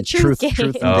loved the truth game.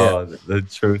 The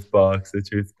truth box.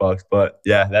 But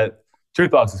yeah, that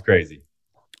truth box is crazy.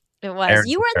 It was.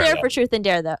 You weren't there for Truth and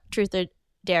Dare, though. Truth or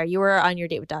Dare. You were on your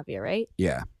date with Davia, right?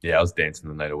 Yeah. Yeah, I was dancing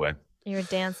the night away. You were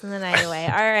dancing the night away.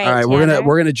 All right. All right, Tanner.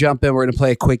 we're gonna jump in. We're gonna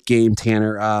play a quick game,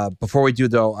 Tanner. Before we do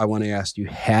though, I want to ask, do you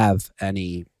have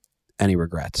any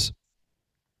regrets?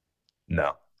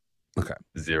 No. Okay.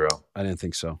 0. I didn't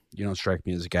think so. You don't strike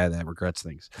me as a guy that regrets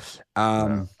things.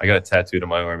 I got a tattoo to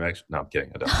my arm, actually. No, I'm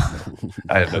kidding. I don't.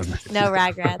 I have no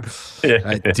regrets.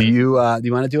 Do you want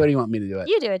to do it, or do you want me to do it?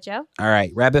 You do it, Joe. All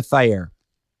right. Rapid fire.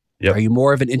 Yep. Are you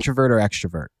more of an introvert or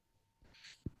extrovert?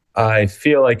 I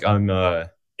feel like I'm a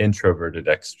introverted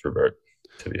extrovert,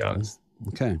 to be honest.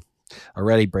 Okay.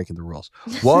 Already breaking the rules.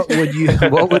 What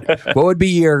would be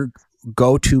your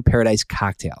go-to Paradise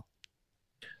cocktail?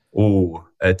 Ooh,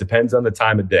 it depends on the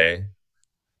time of day.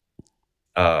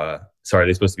 Sorry,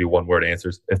 they're supposed to be one-word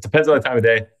answers. It depends on the time of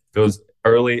day. If it was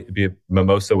early, it'd be a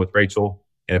mimosa with Rachel.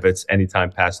 And if it's any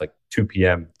time past like 2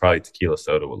 p.m., probably tequila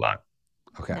soda with lime.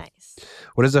 Okay. Nice.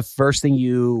 What is the first thing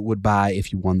you would buy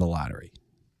if you won the lottery?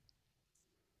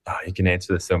 You can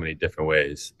answer this so many different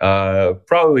ways.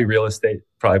 Probably real estate.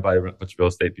 Probably buy a bunch of real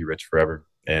estate, be rich forever,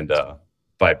 and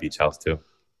buy a beach house too.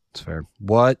 That's fair.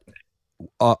 What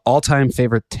all-time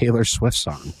favorite Taylor Swift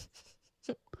song?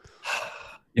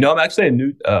 I'm actually a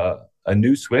new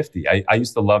Swiftie. I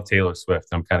used to love Taylor Swift.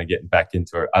 I'm kind of getting back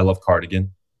into her. I love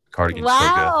Cardigan. Cardigan's so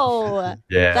Wow. good.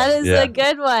 Yeah. That is a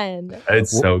good one.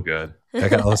 It's so good. I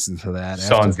gotta listen to that.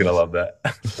 Sean's gonna love that.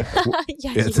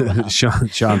 Yeah, you will.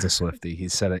 Sean's a Swiftie.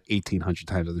 He's said it 1,800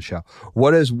 times on the show.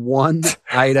 What is one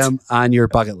item on your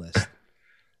bucket list?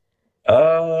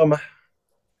 A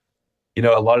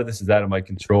lot of this is out of my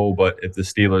control, but if the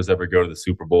Steelers ever go to the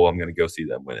Super Bowl, I'm gonna go see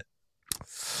them win it.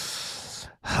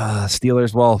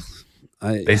 Steelers. Well,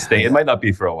 They stay. It might not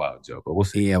be for a while, Joe, but we'll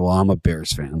see. Yeah. Well, I'm a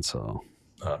Bears fan, so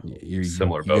you're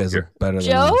similar you boat guys here. are better than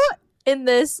Joe, us. in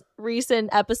this recent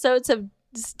episodes, have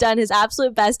done his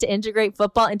absolute best to integrate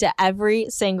football into every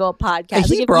single podcast.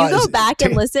 He Like, if brought you go his- back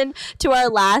and listen to our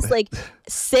last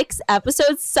 6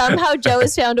 episodes, somehow Joe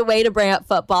has found a way to bring up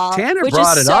football, Tanner which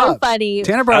brought is it so up. funny.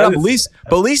 Tanner brought it up. At least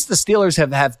the Steelers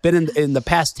have been in the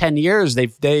past 10 years.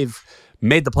 They've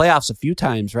made the playoffs a few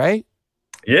times, right?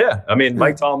 Yeah, I mean,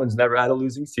 Mike Tomlin's never had a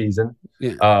losing season.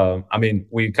 Yeah.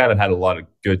 We kind of had a lot of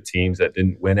good teams that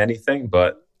didn't win anything,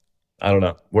 but I don't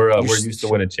know. We're used to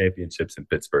winning championships in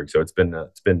Pittsburgh, so it's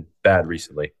been bad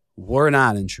recently. We're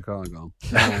not in Chicago.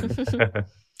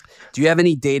 Do you have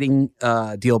any dating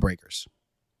deal breakers?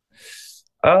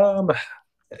 Not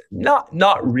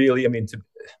really. I mean,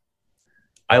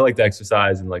 I like to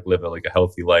exercise and live a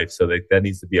healthy life, so that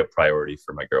needs to be a priority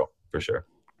for my girl for sure.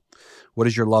 What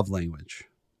is your love language?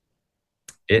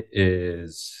 It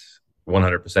is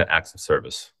 100% acts of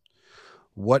service.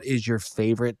 What is your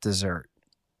favorite dessert?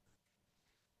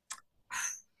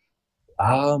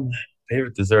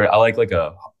 Favorite dessert. I like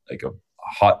a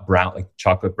hot brown,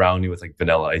 chocolate brownie with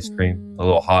vanilla ice cream, a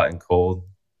little hot and cold.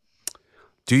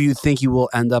 Do you think you will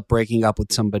end up breaking up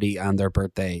with somebody on their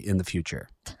birthday in the future?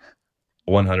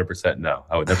 100% no.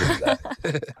 I would never do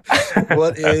that.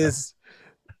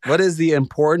 What is the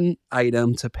important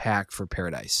item to pack for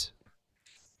Paradise?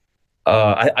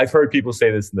 I've heard people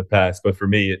say this in the past, but for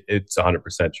me, it's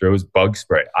 100% true. It was bug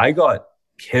spray. I got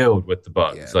killed with the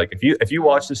bugs. Yeah. If you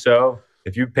watch the show,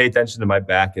 if you pay attention to my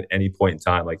back at any point in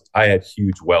time, I had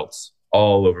huge welts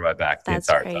all over my back the That's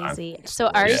entire crazy. time. So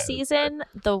our season,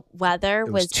 the weather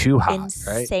was was too hot,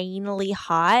 insanely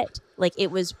hot.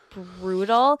 It was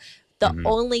brutal. The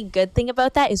only good thing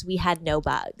about that is we had no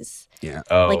bugs. Yeah.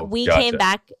 Oh, We gotcha. came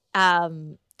back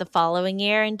the following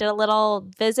year and did a little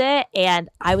visit, and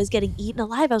I was getting eaten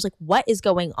alive. I was like, what is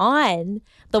going on?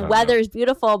 The weather is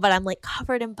beautiful, but I'm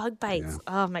covered in bug bites.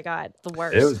 Yeah. Oh my God, the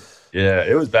worst.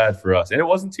 It was bad for us. And it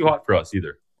wasn't too hot for us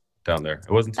either down there. It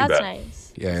wasn't too That's bad.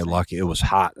 nice. Yeah, you're lucky. It was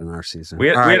hot in our season. We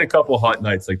had All right. a couple hot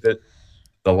nights like that.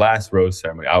 The last rose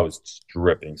ceremony, I was just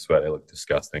dripping sweat. It looked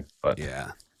disgusting. But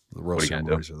Yeah. The What are roast you gonna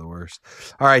ceremonies are the worst.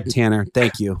 All right, Tanner.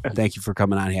 Thank you. Thank you for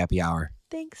coming on Happy Hour.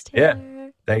 Thanks, Yeah.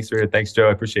 Taylor. Thanks, Joe.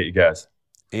 I appreciate you guys.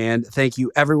 And thank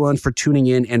you, everyone, for tuning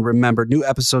in. And remember, new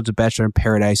episodes of Bachelor in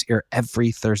Paradise air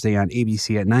every Thursday on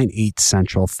ABC at 9/8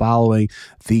 Central following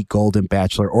The Golden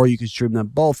Bachelor, or you can stream them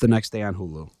both the next day on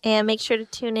Hulu. And make sure to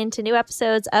tune in to new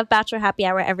episodes of Bachelor Happy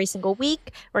Hour every single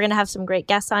week. We're going to have some great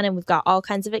guests on, and we've got all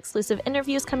kinds of exclusive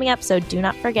interviews coming up. So do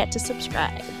not forget to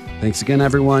subscribe. Thanks again,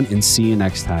 everyone, and see you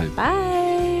next time. Bye.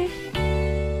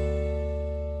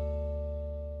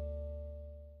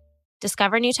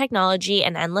 Discover new technology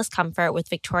and endless comfort with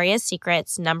Victoria's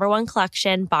Secret's #1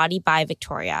 collection, Body by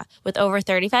Victoria. With over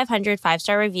 3,500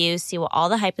 five-star reviews, see what all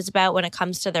the hype is about when it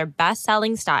comes to their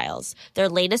best-selling styles. Their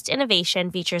latest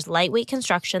innovation features lightweight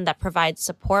construction that provides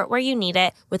support where you need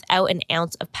it without an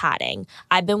ounce of padding.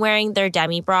 I've been wearing their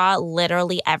demi bra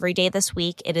literally every day this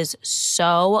week. It is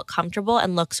so comfortable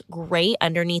and looks great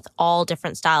underneath all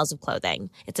different styles of clothing.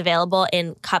 It's available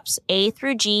in cups A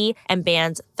through G and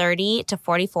bands 30 to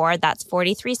 44. That's That's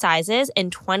 43 sizes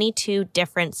in 22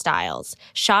 different styles.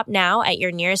 Shop now at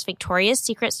your nearest Victoria's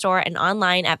Secret store and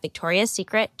online at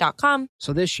victoriassecret.com.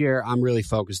 So this year, I'm really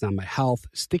focused on my health,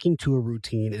 sticking to a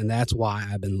routine, and that's why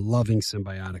I've been loving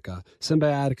Symbiotica.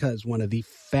 Symbiotica is one of the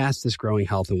fastest growing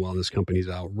health and wellness companies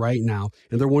out right now,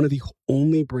 and they're one of the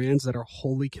only brands that are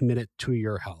wholly committed to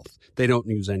your health. They don't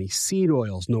use any seed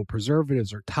oils, no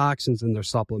preservatives or toxins in their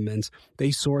supplements.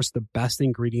 They source the best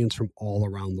ingredients from all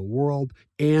around the world,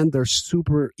 and they're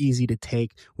super easy to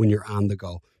take when you're on the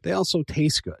go. They also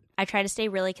taste good. I try to stay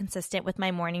really consistent with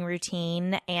my morning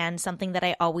routine, and something that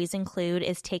I always include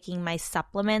is taking my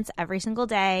supplements every single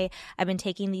day. I've been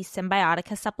taking these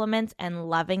Symbiotica supplements and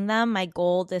loving them. My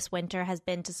goal this winter has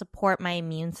been to support my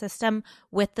immune system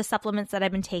with the supplements that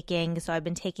I've been taking. So I've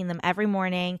been taking them every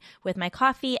morning with my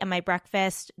coffee and my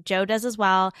breakfast. Joe does as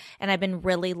well, and I've been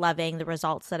really loving the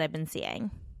results that I've been seeing.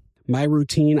 My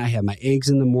routine, I have my eggs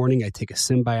in the morning, I take a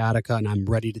Symbiotica, and I'm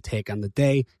ready to take on the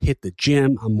day, hit the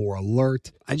gym, I'm more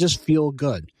alert. I just feel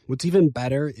good. What's even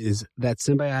better is that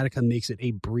Symbiotica makes it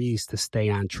a breeze to stay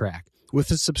on track. With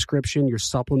a subscription, your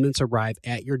supplements arrive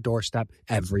at your doorstep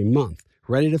every month.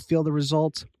 Ready to feel the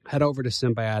results? Head over to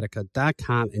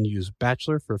Symbiotica.com and use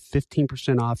Bachelor for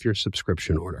 15% off your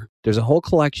subscription order. There's a whole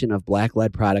collection of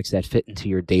Black-led products that fit into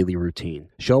your daily routine.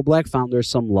 Show Black founders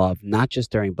some love, not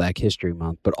just during Black History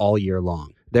Month, but all year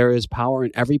long. There is power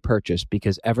in every purchase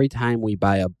because every time we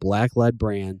buy a Black-led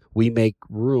brand, we make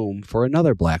room for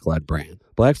another Black-led brand.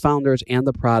 Black founders and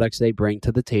the products they bring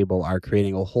to the table are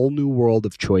creating a whole new world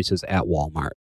of choices at Walmart.